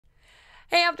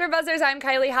Hey AfterBuzzers, I'm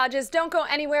Kylie Hodges. Don't go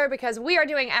anywhere because we are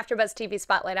doing AfterBuzz TV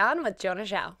Spotlight On with Jona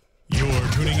Xiao.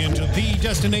 You're tuning into the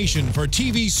destination for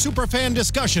TV superfan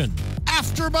discussion,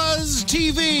 AfterBuzz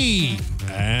TV.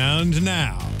 And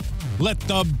now, let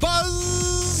the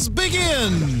buzz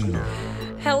begin.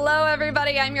 Hello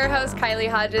everybody, I'm your host Kylie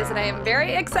Hodges and I am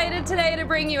very excited today to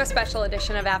bring you a special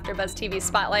edition of AfterBuzz TV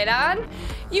Spotlight On.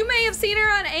 You may have seen her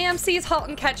on AMC's Halt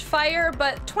and Catch Fire,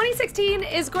 but 2016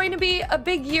 is going to be a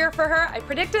big year for her. I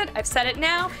predict it, I've said it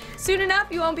now. Soon enough,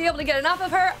 you won't be able to get enough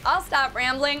of her. I'll stop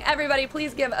rambling. Everybody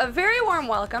please give a very warm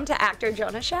welcome to actor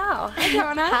Jona Xiao. Hi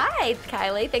Jona. Hi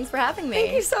Kylie, thanks for having me.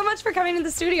 Thank you so much for coming to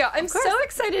the studio. I'm so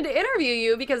excited to interview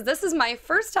you because this is my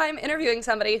first time interviewing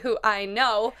somebody who I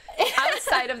know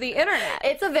outside of the internet.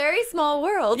 It's a very small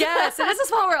world. Yes, it is a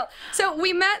small world. So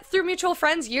we met through mutual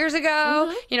friends years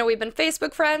ago. You know, we've been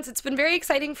Facebook friends. It's been very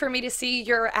exciting for me to see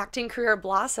your acting career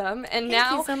blossom. And Thank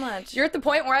now you so much. You're at the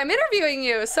point where I'm interviewing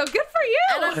you. So good for you.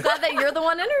 And I'm glad that you're the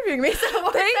one interviewing me.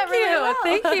 So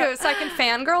Thank you. So I can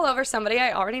fangirl over somebody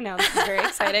I already know. This is very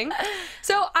exciting.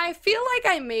 So I feel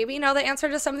like I maybe know the answer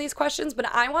to some of these questions,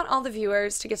 but I want all the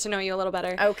viewers to get to know you a little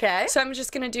better. Okay. So I'm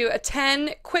just going to do a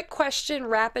 10 quick question,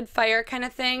 rapid fire kind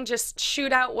of thing. Just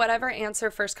shoot out whatever answer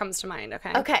first comes to mind,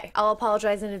 okay? Okay, I'll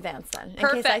apologize in advance then,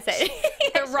 Perfect. in case I say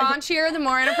The raunchier, the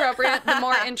more inappropriate, the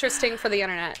more interesting for the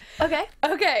internet. Okay.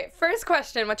 Okay, first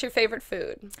question. What's your favorite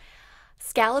food?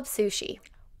 Scallop sushi.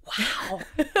 Wow.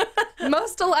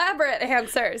 Most elaborate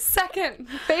answer. Second,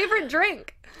 favorite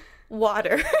drink?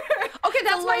 Water. Okay,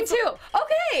 that's mine too.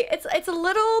 Okay, it's a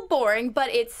little boring, but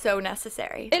it's so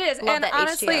necessary. It is, Love and that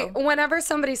honestly, H2O. whenever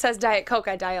somebody says Diet Coke,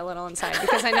 I die a little inside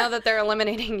because I know that they're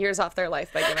eliminating years off their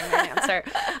life by giving that answer.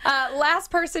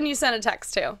 Last person you sent a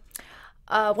text to?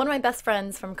 One of my best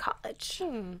friends from college.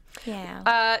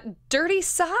 Yeah. Dirty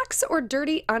socks or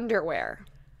dirty underwear?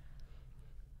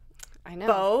 I know.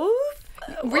 Both?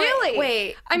 Really?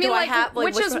 Wait. I mean, do like, I have,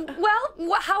 which is, one?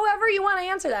 well, however you want to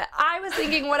answer that. I was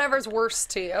thinking whatever's worse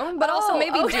to you, but also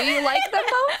maybe okay. do you like them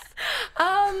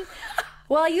both?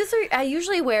 Well, I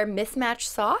usually wear mismatched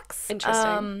socks.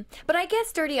 Interesting. But I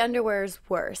guess dirty underwear is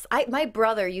worse. My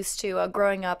brother used to,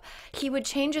 growing up, he would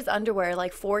change his underwear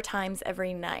like 4 times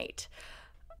every night.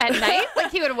 At night?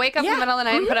 Like he would wake up in the middle of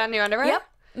the night and put on new underwear? Yep.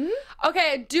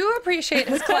 Okay, I do appreciate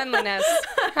his cleanliness.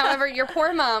 However, your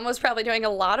poor mom was probably doing a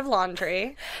lot of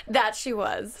laundry. That she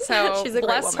was. So She's a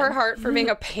great bless her woman. heart for being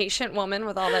a patient woman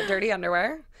with all that dirty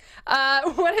underwear.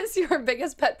 What is your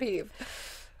biggest pet peeve?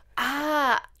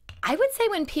 I would say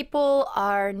when people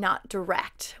are not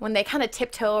direct, when they kind of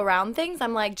tiptoe around things,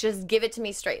 I'm like, just give it to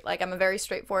me straight. Like, I'm a very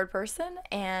straightforward person,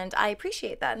 and I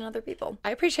appreciate that in other people.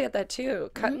 I appreciate that too.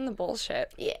 Cutting the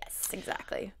bullshit. Yes,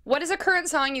 exactly. What is a current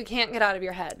song you can't get out of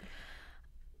your head?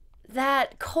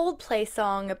 That Coldplay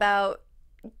song about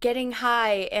getting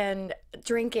high and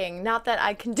drinking, not that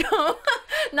I condone,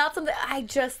 not something, I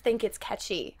just think it's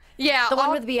catchy. Yeah. The one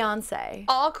with Beyonce.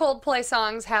 All Coldplay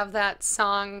songs have that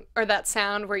song or that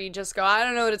sound where you just go, I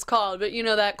don't know what it's called, but you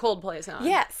know that Coldplay song.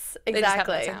 Yes, exactly. They just have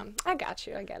that sound. I got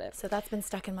you. I get it. So that's been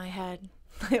stuck in my head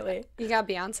lately. You got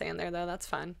Beyonce in there, though. That's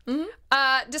fun.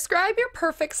 Describe your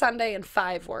perfect Sunday in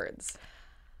 5 words.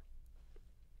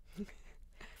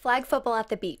 Flag football at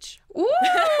the beach. Ooh!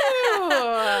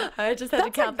 I just had to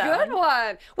count that That's a good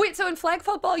one. Wait, so in flag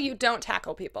football, you don't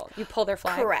tackle people. You pull their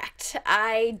flag. Correct.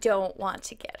 I don't want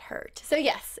to get hurt. So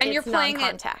yes, And it's you're playing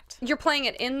non-contact. You're playing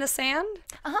it in the sand?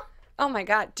 Uh-huh. Oh my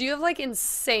God. Do you have like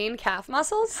insane calf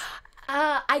muscles?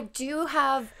 I do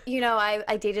have, you know,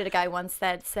 I dated a guy once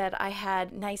that said I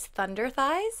had nice thunder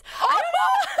thighs. Oh! I don't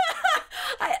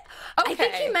know. I think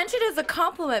Okay. he meant it as a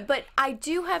compliment, but I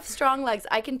do have strong legs.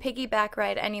 I can piggyback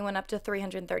ride anyone up to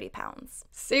 330 pounds.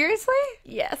 Seriously?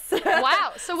 Yes.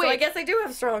 Wow. So wait. I guess I do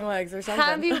have strong legs or something.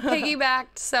 Have you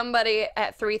piggybacked somebody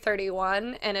at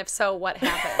 331? And if so, what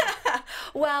happened?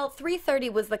 Well, 330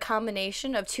 was the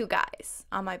combination of 2 guys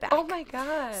on my back. Oh my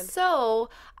God. So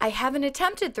I haven't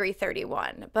attempted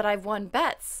 331, but I've won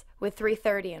bets with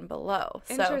 330 and below.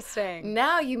 So Interesting.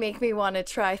 now you make me want to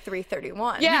try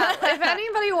 331. Yeah, if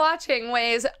anybody watching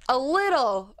weighs a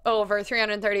little over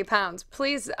 330 pounds,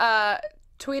 please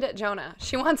tweet at Jona.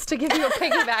 She wants to give you a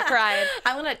piggyback ride.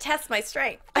 I want to test my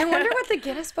strength. I wonder what the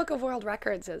Guinness Book of World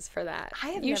Records is for that. I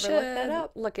have You never should looked that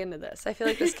up. look into this. I feel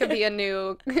like this could be a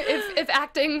new, if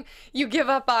acting, you give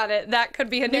up on it, that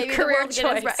could be a new Maybe the career World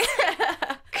Guinness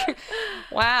choice.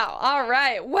 Wow. All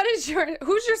right.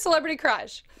 Who's your celebrity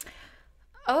crush?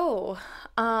 Oh,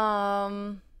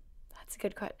 that's a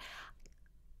good question.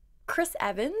 Chris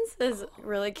Evans is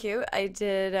really cute. I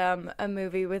did a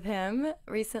movie with him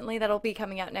recently that'll be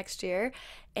coming out next year,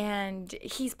 and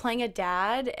he's playing a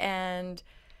dad, and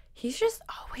He's just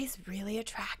always really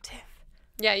attractive.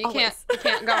 Yeah, you can't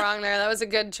go wrong there. That was a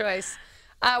good choice.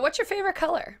 What's your favorite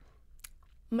color?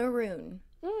 Maroon.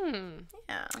 Hmm.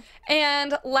 Yeah.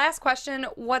 And last question,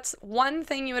 what's one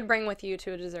thing you would bring with you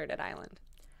to a deserted island?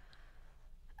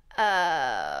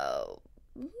 A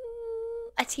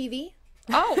TV.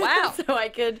 Oh, wow. So I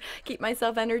could keep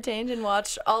myself entertained and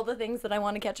watch all the things that I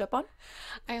want to catch up on.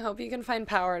 I hope you can find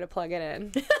power to plug it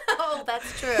in. Oh,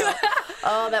 that's true.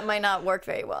 Oh, that might not work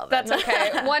very well then. That's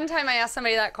okay. One time I asked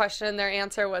somebody that question, their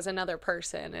answer was another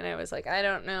person, and I was like, I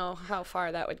don't know how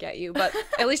far that would get you, but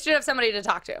at least you have somebody to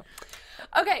talk to.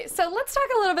 Okay, so let's talk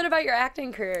a little bit about your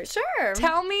acting career. Sure.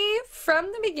 Tell me from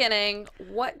the beginning,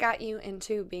 what got you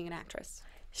into being an actress?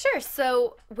 Sure.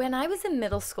 So when I was in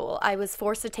middle school, I was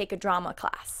forced to take a drama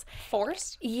class.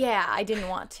 Forced? Yeah, I didn't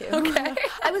want to. Okay.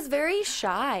 I was very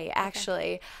shy,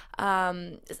 actually.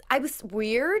 I was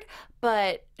weird,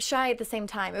 but shy at the same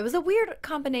time. It was a weird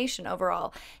combination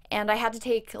overall. And I had to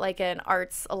take like an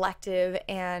arts elective,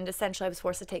 and essentially I was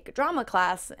forced to take a drama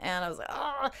class, and I was like,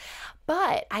 oh.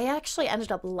 But I actually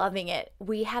ended up loving it.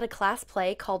 We had a class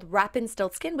play called Rappin'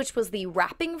 which was the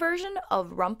rapping version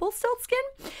of Rumpelstiltskin.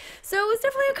 So it was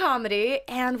definitely a comedy.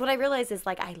 And what I realized is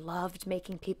like I loved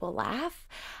making people laugh.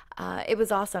 It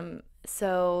was awesome.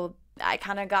 So I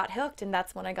kind of got hooked, and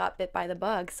that's when I got bit by the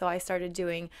bug. So I started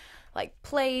doing like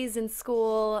plays in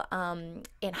school.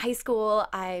 In high school,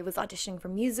 I was auditioning for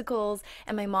musicals,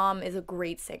 and my mom is a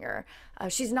great singer.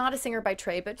 She's not a singer by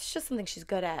trade, but it's just something she's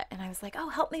good at. And I was like,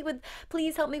 oh,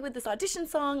 please help me with this audition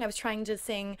song. I was trying to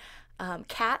sing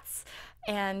Cats,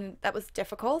 and that was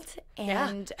difficult.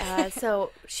 And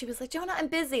so she was like, Jona, I'm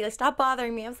busy. Like, stop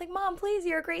bothering me. I was like, Mom, please,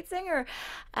 you're a great singer.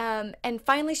 And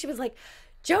finally she was like,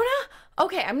 Jona,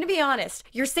 okay, I'm going to be honest.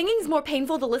 Your singing's more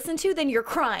painful to listen to than your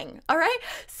crying, all right?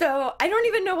 So I don't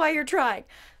even know why you're trying.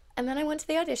 And then I went to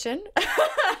the audition.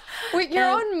 Wait, your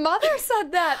own mother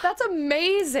said that. That's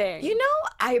amazing. You know,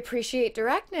 I appreciate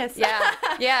directness. Yeah,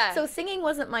 yeah. So singing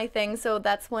wasn't my thing, so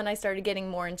that's when I started getting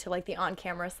more into like the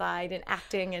on-camera side and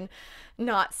acting and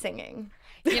not singing.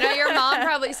 You know, your mom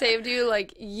probably saved you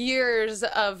like years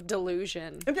of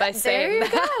delusion by saying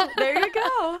that. There you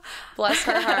go. Bless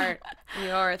her heart.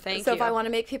 Thank you. So if I want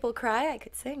to make people cry, I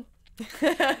could sing.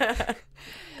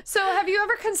 So have you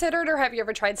ever considered or have you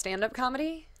ever tried stand-up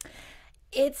comedy?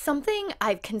 It's something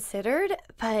I've considered,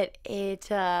 but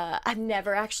I've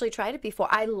never actually tried it before.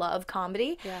 I love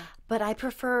comedy, but I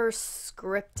prefer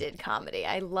scripted comedy.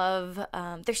 I love,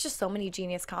 there's just so many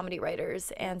genius comedy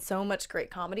writers and so much great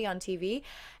comedy on TV,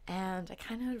 and I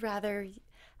kind of would rather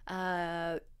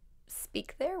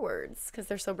speak their words because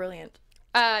they're so brilliant.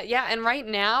 Yeah, and right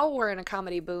now we're in a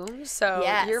comedy boom, so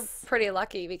Yes. you're pretty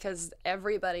lucky because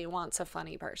everybody wants a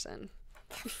funny person.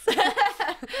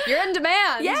 You're in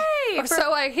demand. Yay! Or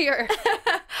so I hear.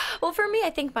 Well, for me, I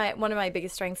think one of my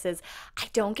biggest strengths is I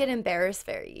don't get embarrassed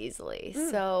very easily.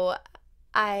 So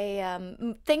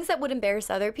I things that would embarrass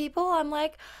other people, I'm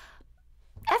like,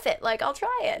 F it, like I'll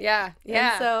try it. Yeah,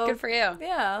 And so, good for you.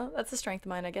 Yeah, that's a strength of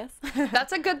mine, I guess.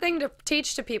 That's a good thing to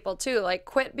teach to people too. Like,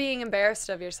 quit being embarrassed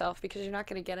of yourself because you're not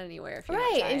going to get anywhere if you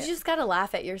don't try and it. you just gotta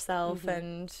laugh at yourself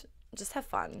and just have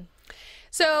fun.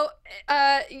 So,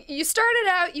 you started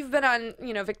out, you've been on,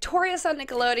 Victorious on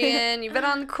Nickelodeon, you've been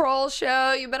on The Kroll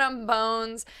Show, you've been on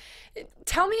Bones.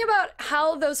 Tell me about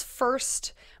how those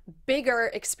first bigger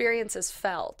experiences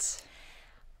felt.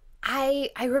 I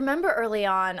remember early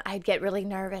on, I'd get really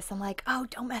nervous. I'm like, oh,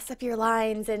 don't mess up your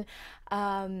lines. And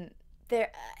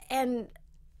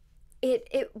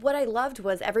what I loved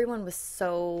was everyone was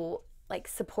so like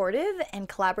supportive and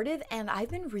collaborative, and I've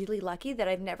been really lucky that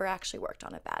I've never actually worked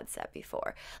on a bad set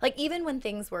before. Like even when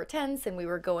things were tense and we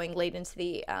were going late into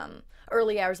the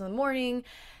early hours of the morning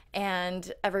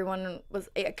and everyone was,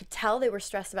 I could tell they were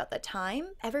stressed about the time,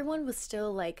 everyone was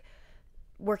still like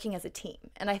working as a team.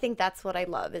 And I think that's what I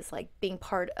love, is like being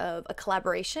part of a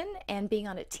collaboration and being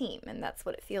on a team, and that's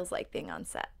what it feels like being on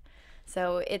set.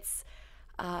 So it's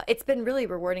been really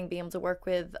rewarding being able to work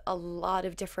with a lot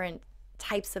of different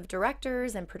types of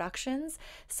directors and productions.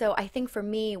 So I think for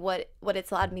me, what it's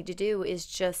allowed me to do is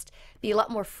just be a lot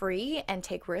more free and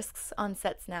take risks on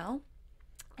sets now.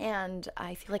 And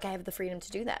I feel like I have the freedom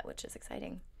to do that, which is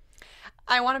exciting.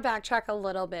 I want to backtrack a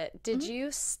little bit. Did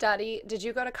you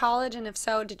go to college? And if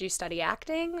so, did you study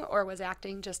acting, or was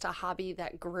acting just a hobby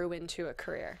that grew into a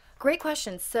career? Great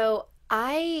question. So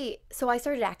I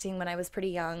started acting when I was pretty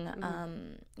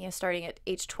young, starting at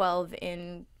age 12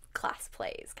 in class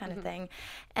plays kind of thing.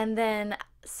 And then,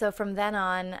 so from then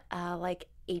on, like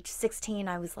age 16,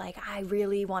 I was like, I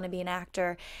really want to be an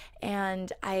actor.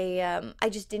 And I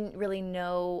just didn't really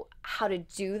know how to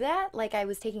do that. Like, I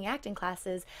was taking acting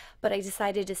classes, but I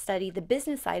decided to study the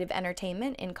business side of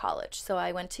entertainment in college. So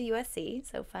I went to USC,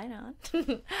 so fine on.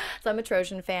 So I'm a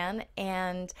Trojan fan.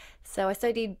 And so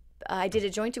I did a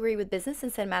joint degree with business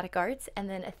and cinematic arts and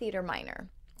then a theater minor.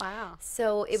 Wow.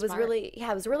 So it was Smart.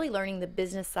 I was really learning the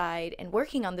business side and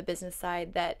working on the business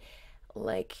side that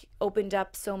like opened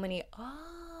up so many,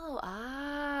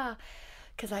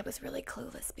 because I was really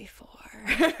clueless before.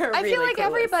 I feel like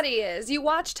everybody is. You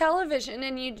watch television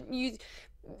and you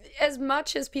as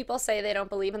much as people say they don't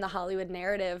believe in the Hollywood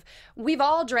narrative, we've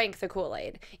all drank the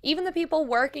Kool-Aid. Even the people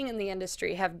working in the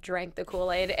industry have drank the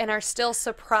Kool-Aid and are still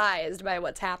surprised by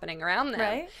what's happening around them.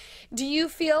 Right. Do you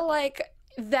feel like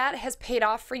that has paid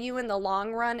off for you in the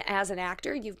long run as an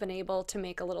actor? You've been able to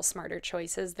make a little smarter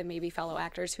choices than maybe fellow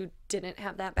actors who didn't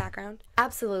have that background?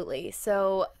 Absolutely.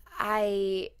 So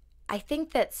I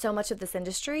think that so much of this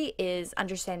industry is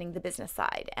understanding the business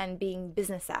side and being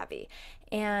business savvy.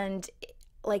 And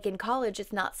like in college,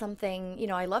 it's not something, you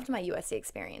know, I loved my USC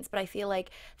experience, but I feel like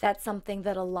that's something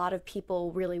that a lot of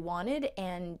people really wanted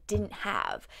and didn't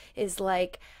have, is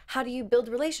like, how do you build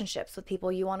relationships with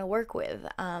people you want to work with?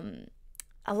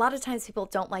 A lot of times people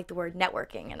don't like the word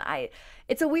networking, and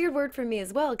it's a weird word for me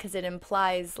as well because it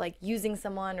implies like using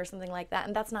someone or something like that,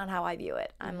 and that's not how I view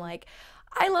it. I'm like,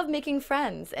 I love making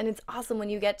friends, and it's awesome when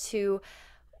you get to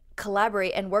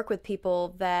collaborate and work with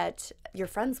people that you're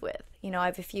friends with. You know, I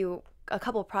have a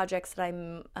couple projects that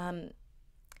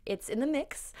it's in the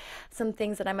mix, some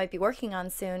things that I might be working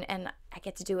on soon, and I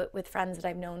get to do it with friends that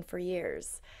I've known for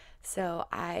years. So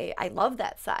I love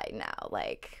that side now.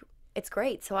 Like, it's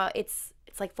great. So it's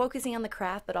like focusing on the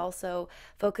craft, but also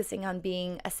focusing on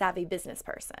being a savvy business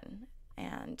person.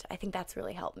 And I think that's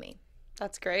really helped me.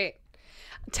 That's great.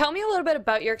 Tell me a little bit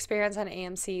about your experience on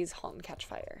AMC's *Halt and Catch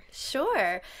Fire*.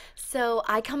 Sure. So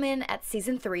I come in at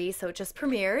season 3, so it just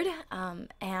premiered,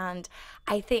 and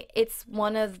I think it's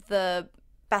one of the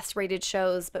best rated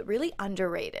shows, but really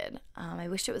underrated. I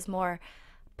wish it was more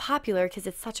popular because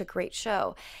it's such a great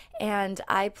show. And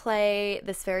I play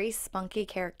this very spunky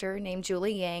character named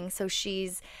Julie Yang. So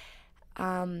she's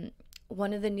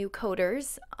one of the new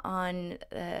coders on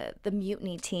the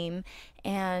Mutiny team,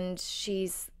 and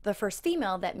she's the first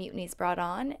female that Mutiny's brought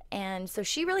on, and so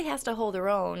she really has to hold her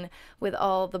own with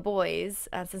all the boys.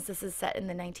 Since this is set in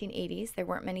the 1980s, there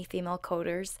weren't many female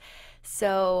coders,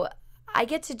 so I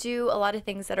get to do a lot of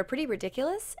things that are pretty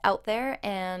ridiculous out there,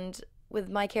 and with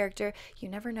my character, you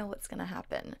never know what's gonna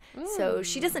happen. So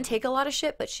she doesn't take a lot of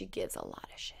shit, but she gives a lot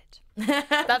of shit.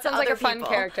 That sounds like a fun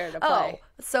character to play. Oh,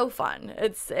 so fun.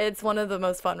 It's one of the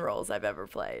most fun roles I've ever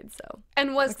played. So.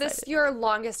 And was this your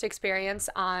longest experience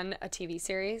on a TV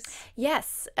series?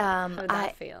 Yes. How did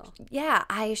that feel? Yeah,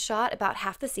 I shot about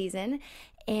half the season,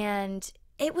 and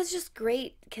it was just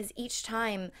great because each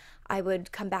time I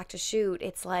would come back to shoot,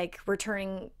 it's like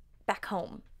returning back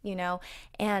home, you know?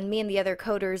 And me and the other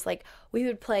coders, like, we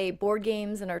would play board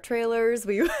games in our trailers.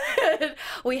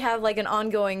 We have like an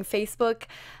ongoing Facebook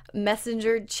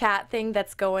Messenger chat thing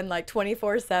that's going like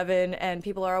 24/7, and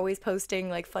people are always posting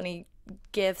like funny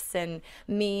GIFs and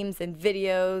memes and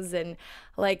videos, and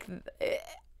like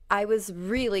I was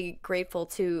really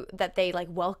grateful that they like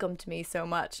welcomed me so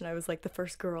much, and I was like the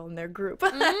first girl in their group.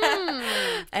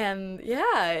 And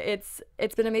yeah, it's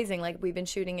been amazing. Like we were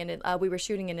shooting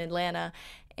in Atlanta,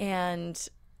 and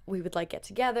we would like get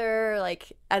together,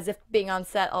 like as if being on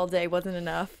set all day wasn't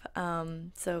enough.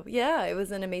 So yeah, it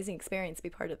was an amazing experience to be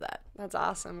part of that. That's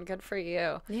awesome. Good for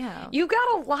you. Yeah. You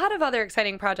got a lot of other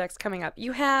exciting projects coming up.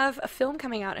 You have a film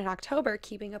coming out in October,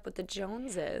 Keeping Up with the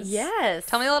Joneses. Yes.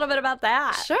 Tell me a little bit about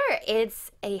that. Sure.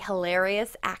 It's a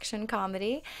hilarious action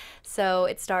comedy. So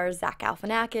it stars Zach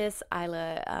Galifianakis,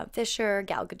 Isla Fisher,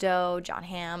 Gal Gadot, John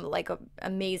Hamm, like an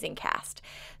amazing cast.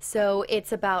 So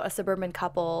it's about a suburban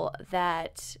couple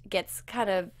that gets kind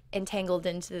of entangled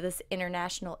into this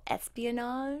international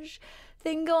espionage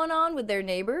thing going on with their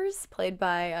neighbors, played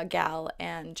by Gal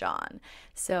and John.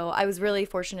 So I was really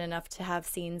fortunate enough to have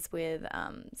scenes with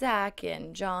Zach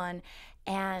and John.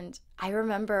 And I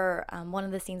remember one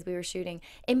of the scenes we were shooting,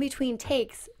 in between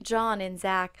takes, John and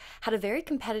Zach had a very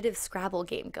competitive Scrabble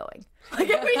game going. Like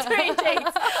in between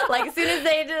takes. Like as soon as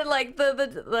they did, like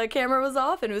the camera was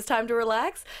off and it was time to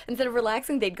relax, instead of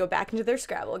relaxing, they'd go back into their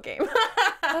Scrabble game.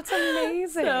 That's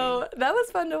amazing. So that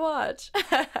was fun to watch.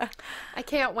 I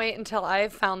can't wait until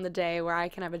I've found the day where I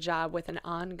can have a job with an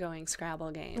ongoing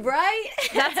Scrabble game. Right?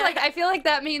 That's like, I feel like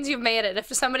that means you've made it. If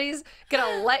somebody's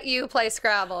gonna let you play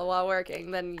Scrabble while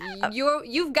working, then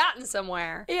you've gotten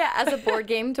somewhere. Yeah, as a board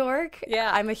game dork,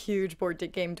 Yeah. I'm a huge board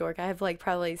game dork. I have like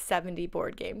probably 70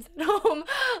 board games at home.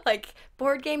 Like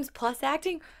board games plus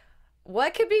acting.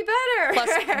 What could be better?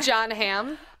 Plus John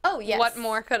Hamm. Oh, yes. What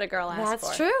more could a girl ask for?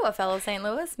 That's true. A fellow St.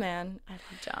 Louis man. I love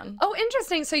John. Oh,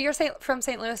 interesting. So you're from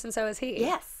St. Louis, and so is he.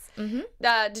 Yes.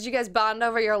 Mm-hmm. Did you guys bond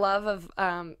over your love of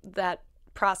that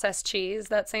processed cheese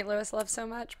that St. Louis loves so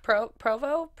much?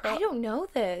 Provo? I don't know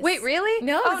this. Wait, really?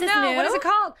 No, Oh, is this no. new? What is it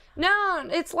called? No,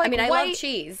 it's like I mean, I white. love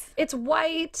cheese. It's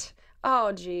white.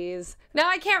 Oh, geez. Now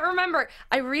I can't remember.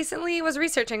 I recently was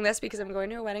researching this because I'm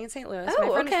going to a wedding in St. Louis. Oh, My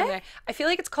friend is from okay. there. I feel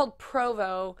like it's called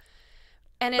Provo.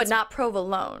 And it's But not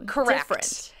provolone. correct.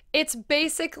 Different. It's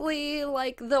basically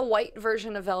like the white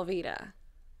version of Velveeta.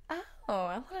 Oh,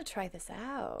 I want to try this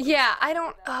out. Yeah, I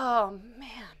don't. Oh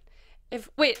man.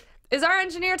 Wait, is our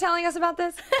engineer telling us about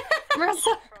this?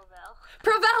 Marissa?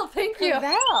 Provel, thank you.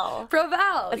 Provel.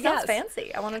 Provel. It yes. sounds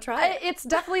fancy. I want to try it. It's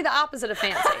definitely the opposite of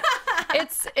fancy.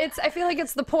 It's. I feel like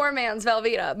it's the poor man's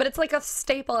Velveeta, but it's like a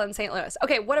staple in St. Louis.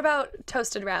 Okay, what about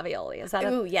toasted ravioli? Is that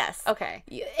Ooh, yes. Okay.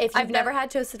 If you've never had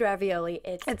toasted ravioli,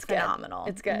 it's good. phenomenal.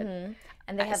 It's good. Mhm.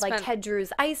 And they have like Ted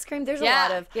Drew's ice cream. There's a Yeah,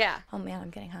 lot of. yeah. Oh man,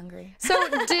 I'm getting hungry. So,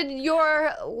 did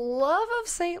your love of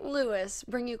St. Louis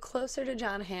bring you closer to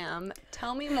John Hamm?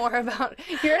 Tell me more about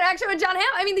your interaction with John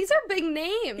Hamm. I mean, these are big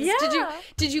names. Yeah.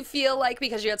 Did you feel like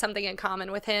because you had something in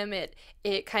common with him,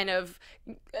 it kind of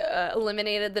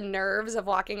eliminated the nerves of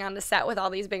walking on the set with all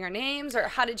these bigger names, or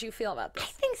how did you feel about this? I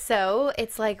think so.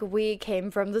 It's like we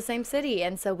came from the same city,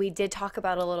 and so we did talk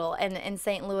about it a little. And in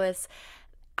St. Louis,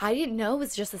 I didn't know it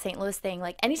was just a St. Louis thing.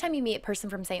 Like anytime you meet a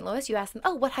person from St. Louis, you ask them,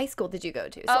 "Oh, what high school did you go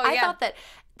to?" So I thought that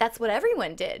that's what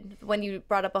everyone did when you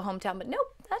brought up a hometown, but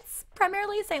nope, that's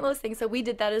primarily a St. Louis thing. So we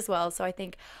did that as well. So I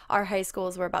think our high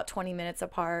schools were about 20 minutes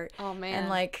apart. Oh man. And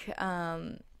like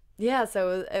yeah,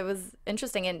 so it was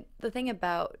interesting. And the thing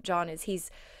about John is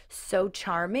he's so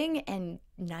charming and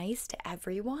nice to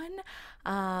everyone.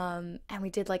 And we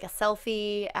did like a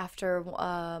selfie after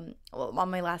on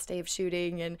my last day of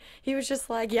shooting, and he was just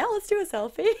like, "Yeah, let's do a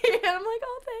selfie." And I'm like,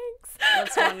 "Oh, thanks."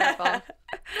 That's wonderful.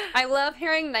 I love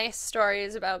hearing nice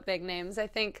stories about big names. I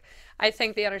think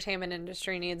the entertainment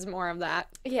industry needs more of that.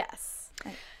 Yes.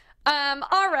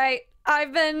 All right.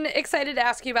 I've been excited to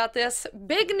ask you about this.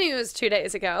 Big news 2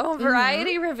 days ago.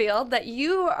 Variety revealed that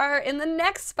you are in the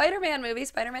next Spider-Man movie,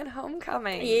 Spider-Man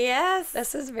Homecoming. Yes.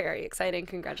 This is very exciting.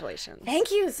 Congratulations. Thank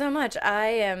you so much. I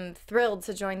am thrilled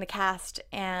to join the cast,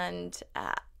 and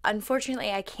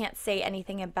unfortunately, I can't say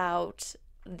anything about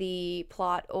the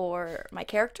plot or my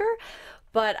character,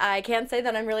 but I can say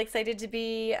that I'm really excited to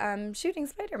be shooting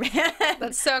Spider-Man.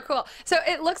 That's so cool. So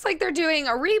it looks like they're doing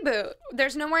a reboot.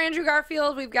 There's no more Andrew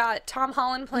Garfield. We've got Tom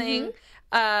Holland playing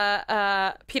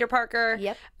Peter Parker.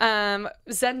 Yep.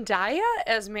 Zendaya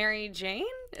as Mary Jane.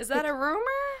 Is that a rumor?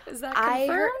 Is that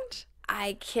confirmed?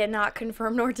 I cannot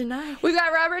confirm nor deny. We've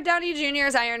got Robert Downey Jr.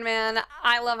 as Iron Man.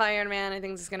 I love Iron Man. I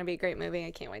think this is going to be a great movie.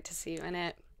 I can't wait to see you in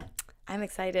it. I'm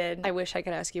excited. I wish I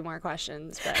could ask you more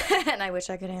questions, but and I wish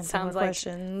I could answer sounds more like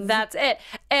questions. that's it.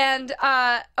 And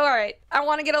all right, I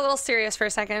want to get a little serious for a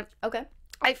second. Okay.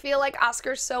 I feel like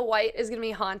Oscar So White is going to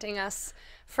be haunting us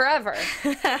forever.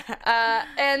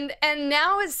 And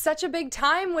now is such a big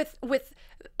time with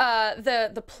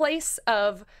the place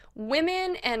of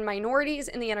women and minorities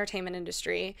in the entertainment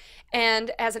industry.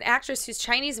 And as an actress who's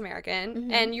Chinese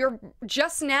American, and you're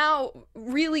just now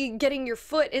really getting your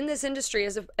foot in this industry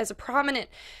as a prominent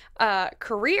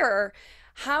career,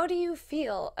 how do you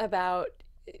feel about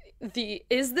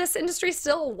is this industry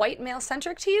still white male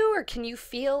centric to you, or can you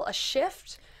feel a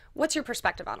shift? What's your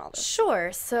perspective on all this?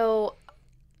 Sure. So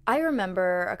I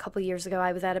remember a couple years ago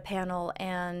I was at a panel,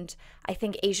 and I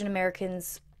think Asian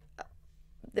Americans,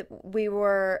 we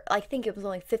were, I think it was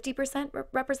only 50%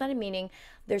 represented, meaning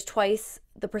there's twice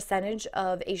the percentage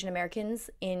of Asian Americans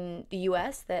in the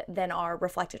US that then are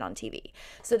reflected on TV.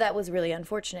 So that was really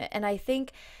unfortunate. And I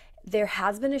think there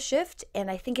has been a shift,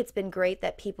 and I think it's been great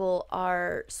that people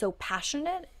are so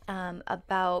passionate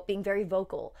about being very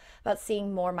vocal about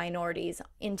seeing more minorities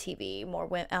in TV, more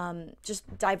women,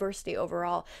 just diversity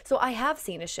overall. So I have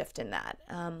seen a shift in that.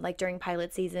 Like during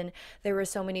pilot season, there were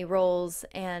so many roles,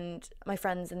 and my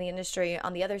friends in the industry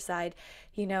on the other side,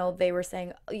 you know, they were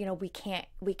saying, you know, we can't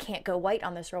go white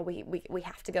on this role. We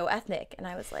have to go ethnic. And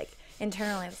I was like,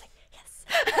 internally, I was like,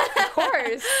 Of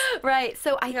course. right.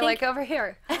 So I You're think like over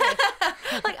here.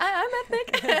 like I'm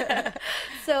ethnic.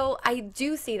 So I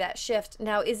do see that shift.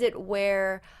 Now, is it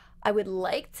where I would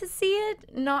like to see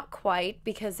it? Not quite,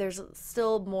 because there's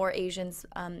still more Asians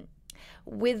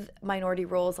with minority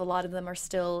roles. A lot of them are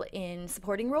still in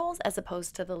supporting roles as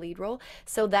opposed to the lead role.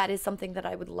 So that is something that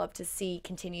I would love to see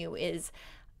continue, is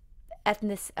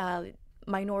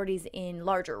minorities in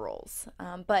larger roles.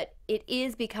 But it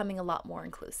is becoming a lot more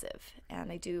inclusive,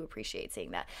 and I do appreciate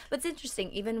seeing that. But it's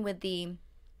interesting, even with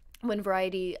when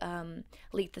Variety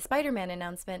leaked the Spider-Man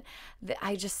announcement,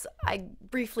 I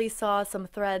briefly saw some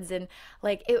threads, and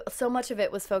like so much of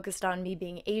it was focused on me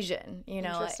being Asian, you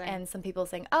know, and some people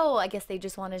saying, oh, I guess they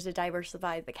just wanted to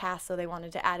diversify the cast, so they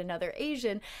wanted to add another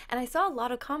Asian. And I saw a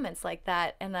lot of comments like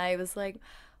that, and I was like,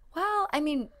 well, I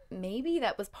mean, maybe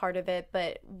that was part of it,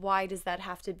 but why does that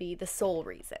have to be the sole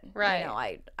reason? Right. You know,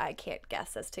 I can't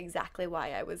guess as to exactly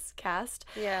why I was cast.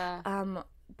 Yeah.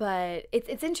 But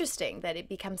it's interesting that it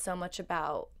becomes so much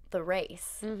about the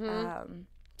race.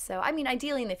 So, I mean,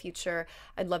 ideally in the future,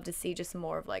 I'd love to see just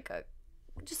more of like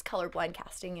just colorblind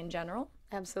casting in general.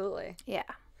 Absolutely. Yeah.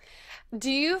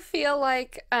 Do you feel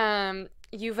like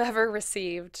you've ever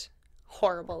received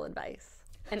horrible advice?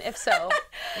 And if so,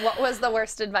 what was the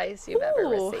worst advice you've ever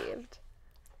received?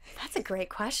 That's a great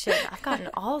question. I've gotten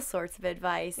all sorts of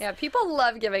advice. Yeah, people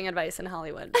love giving advice in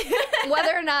Hollywood.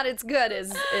 Whether or not it's good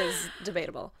is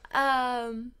debatable.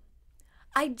 I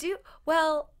do.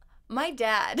 Well, my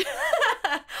dad.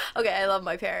 Okay, I love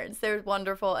my parents. They're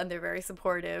wonderful and they're very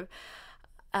supportive.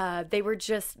 They were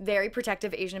just very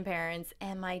protective Asian parents.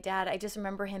 And my dad, I just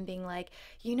remember him being like,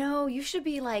 you know, you should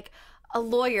be like a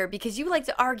lawyer because you like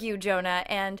to argue, Jonah,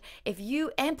 and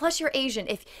plus you're Asian.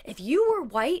 If you were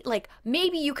white, like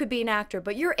maybe you could be an actor,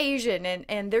 but you're Asian,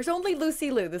 and there's only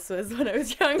Lucy Liu. This was when I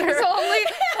was younger. There's only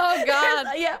oh God,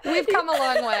 yeah, we've come a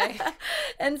long way.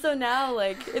 And so now,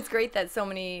 like, it's great that so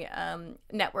many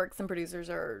networks and producers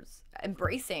are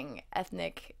embracing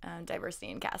ethnic diversity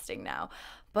in casting now.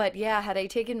 But yeah, had I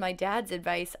taken my dad's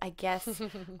advice, I guess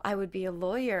I would be a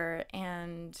lawyer,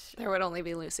 and there would only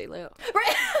be Lucy Liu.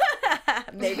 Right.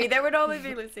 Maybe there would only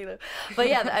be Lucy Liu. But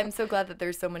yeah, I'm so glad that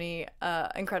there's so many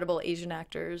incredible Asian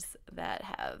actors that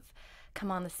have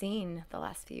come on the scene the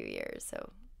last few years.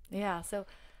 So yeah, so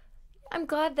I'm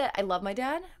glad that I love my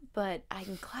dad, but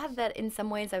I'm glad that in some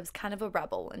ways I was kind of a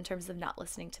rebel in terms of not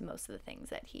listening to most of the things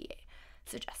that he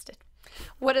suggested.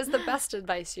 What is the best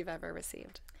advice you've ever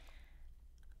received?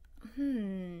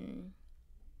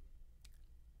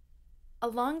 A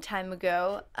long time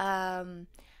ago,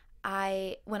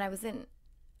 I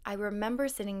remember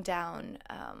sitting down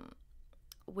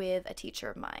with a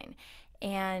teacher of mine,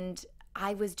 and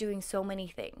I was doing so many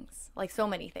things.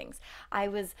 I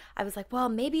was like, well,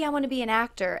 maybe I want to be an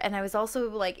actor, and I was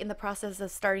also like in the process of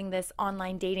starting this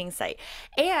online dating site,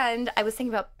 and I was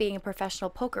thinking about being a professional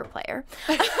poker player,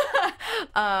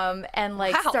 and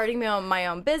like starting my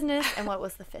own business. And what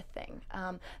was the fifth thing?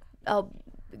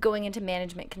 Going into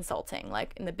management consulting,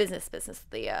 like in the business,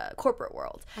 the corporate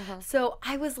world. So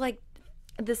I was like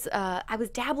I was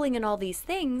dabbling in all these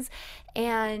things,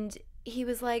 and he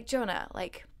was like, Jonah,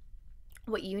 like,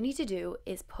 what you need to do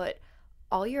is put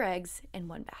all your eggs in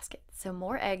one basket. So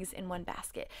more eggs in one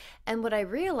basket. And what I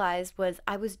realized was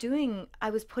I was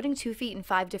putting 2 feet in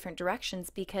 5 different directions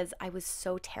because I was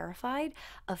so terrified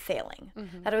of failing.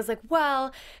 That I was like,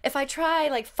 well, if I try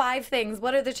like 5 things,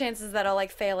 what are the chances that I'll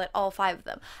like fail at all 5 of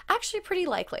them? Actually pretty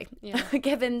likely,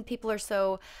 given people are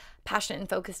so passionate and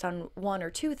focused on 1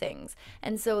 or 2 things.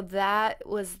 And so that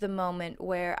was the moment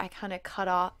where I kind of cut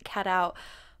out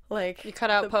like, you cut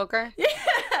out poker? Yeah,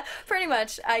 pretty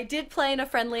much. I did play in a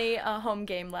friendly home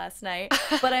game last night,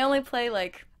 but I only play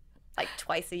like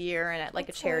twice a year and at like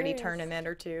a charity tournament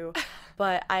or 2.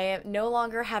 But I no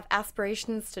longer have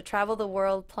aspirations to travel the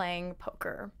world playing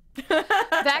poker.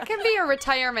 That can be a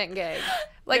retirement gig.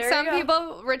 Like some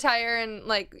people retire and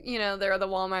like, you know, they're the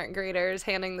Walmart greeters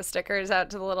handing the stickers out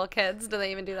to the little kids. Do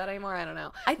they even do that anymore? I don't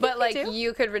know. But like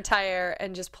you could retire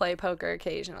and just play poker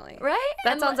occasionally. Right?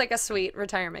 That sounds like a sweet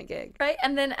retirement gig. Right?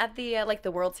 And then at the like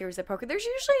the World Series of Poker, there's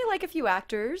usually like a few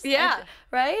actors. Yeah.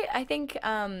 Right? I think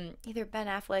either Ben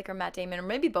Affleck or Matt Damon, or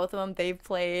maybe both of them, they've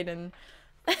played, and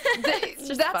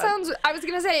that sounds, I was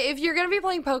gonna say, if you're gonna be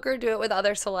playing poker, do it with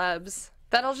other celebs.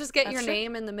 That'll just get your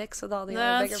name in the mix with all the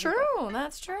other bigger people.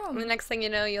 That's true. And the next thing you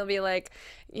know, you'll be like,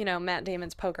 you know, Matt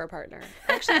Damon's poker partner.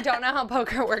 I actually don't know how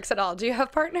poker works at all. Do you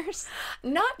have partners?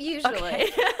 Not usually. Okay.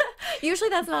 Usually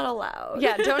that's not allowed.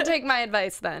 Yeah, don't take my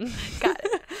advice then. Got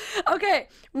it. Okay,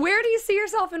 where do you see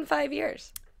yourself in 5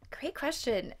 years? Great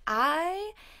question.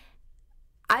 My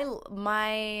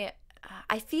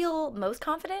I feel most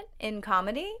confident in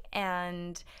comedy,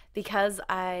 and because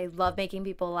I love making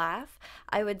people laugh,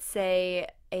 I would say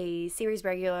a series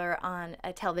regular on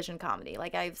a television comedy.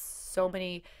 Like, I have so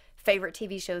many favorite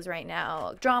TV shows right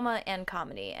now, drama and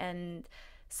comedy, and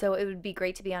so it would be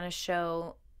great to be on a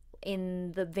show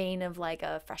in the vein of like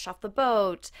a Fresh Off the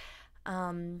Boat,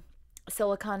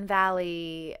 Silicon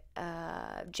Valley,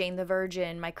 Jane the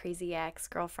Virgin, My Crazy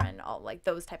Ex-Girlfriend, all like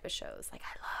those type of shows. Like,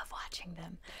 I love watching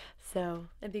them. So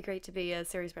it'd be great to be a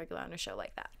series regular on a show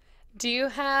like that. Do you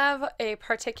have a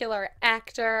particular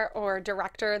actor or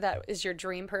director that is your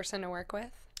dream person to work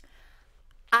with?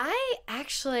 I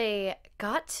actually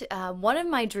got one of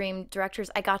my dream directors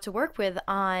I got to work with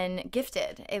on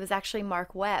Gifted. It was actually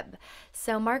Mark Webb.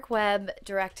 So Mark Webb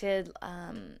directed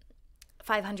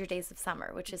 500 Days of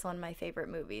Summer, which is one of my favorite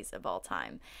movies of all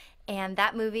time. And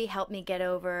that movie helped me get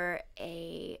over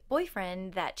a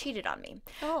boyfriend that cheated on me.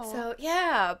 Oh. So,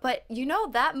 yeah. But, you know,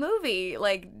 that movie,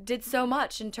 like, did so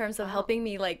much in terms of helping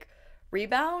me, like,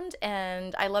 rebound.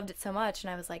 And I loved it so much. And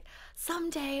I was like,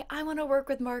 someday I want to work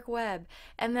with Mark Webb.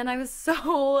 And then I was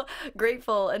so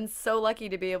grateful and so lucky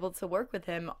to be able to work with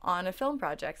him on a film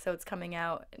project. So it's coming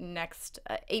out next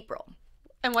April.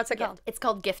 And what's it called? It's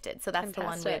called Gifted. So that's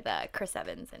Fantastic. the one with Chris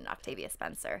Evans and Octavia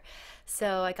Spencer.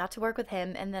 So I got to work with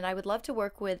him, and then I would love to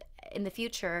work with, in the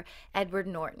future, Edward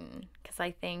Norton, because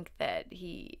I think that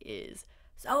he is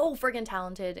so friggin'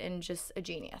 talented and just a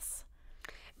genius.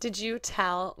 Did you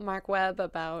tell Mark Webb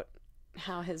about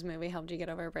how his movie helped you get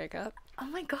over a breakup? Oh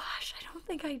my gosh, I don't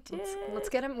think I did. Let's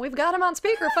get him. We've got him on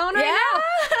speakerphone right now.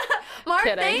 Mark,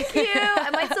 Kidding. thank you. I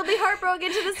might still be heartbroken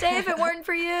to this day if it weren't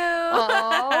for you.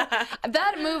 Oh,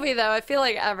 that movie though, I feel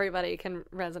like everybody can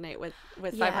resonate with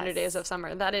 500 Yes. Days of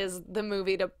Summer. That is the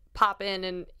movie to pop in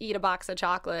and eat a box of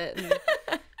chocolate and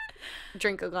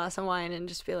drink a glass of wine and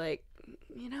just be like,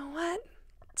 you know what?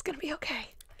 It's gonna be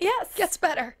okay. Yes. Gets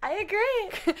better. I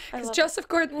agree. Because Joseph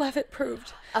Gordon-Levitt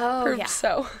proved yeah.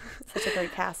 so. Such a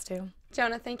great cast, too.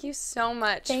 Jonah, thank you so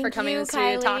much Thank for coming you, in the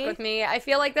studio to talk Kylie. with me. I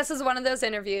feel like this is one of those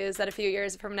interviews that a few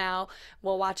years from now,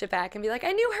 we'll watch it back and be like,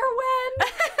 I knew her when.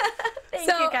 Thank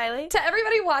you, Kylie. To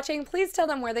everybody watching, please tell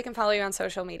them where they can follow you on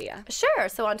social media. Sure.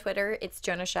 So on Twitter, it's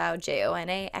Jona Xiao,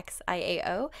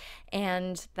 Jonaxiao,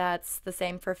 and that's the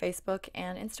same for Facebook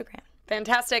and Instagram.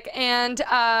 Fantastic. And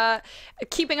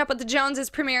Keeping Up with the Joneses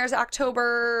premieres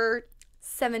October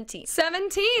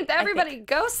 17th. Everybody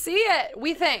go see it.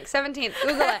 We think 17th.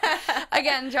 Google it.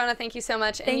 Again, Jonah, thank you so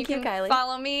much. And Thank you, can Kylie.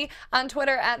 follow me on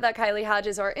Twitter at the Kylie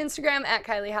Hodges or Instagram at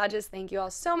Kylie Hodges. Thank you all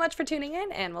so much for tuning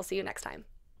in, and we'll see you next time.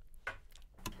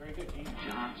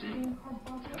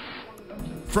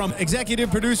 From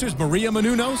executive producers Maria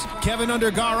Menounos, Kevin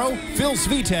Undergaro, Phil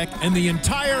Svitek, and the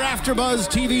entire AfterBuzz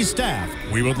TV staff,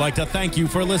 we would like to thank you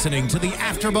for listening to the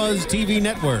AfterBuzz TV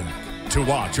network. To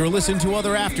watch or listen to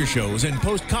other after shows and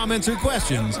post comments or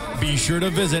questions, be sure to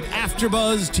visit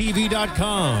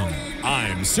AfterBuzzTV.com.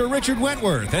 I'm Sir Richard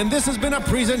Wentworth, and this has been a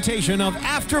presentation of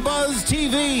AfterBuzz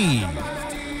TV.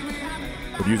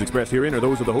 The views expressed herein are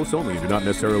those of the hosts only and do not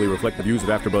necessarily reflect the views of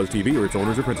AfterBuzz TV or its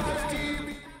owners or principals.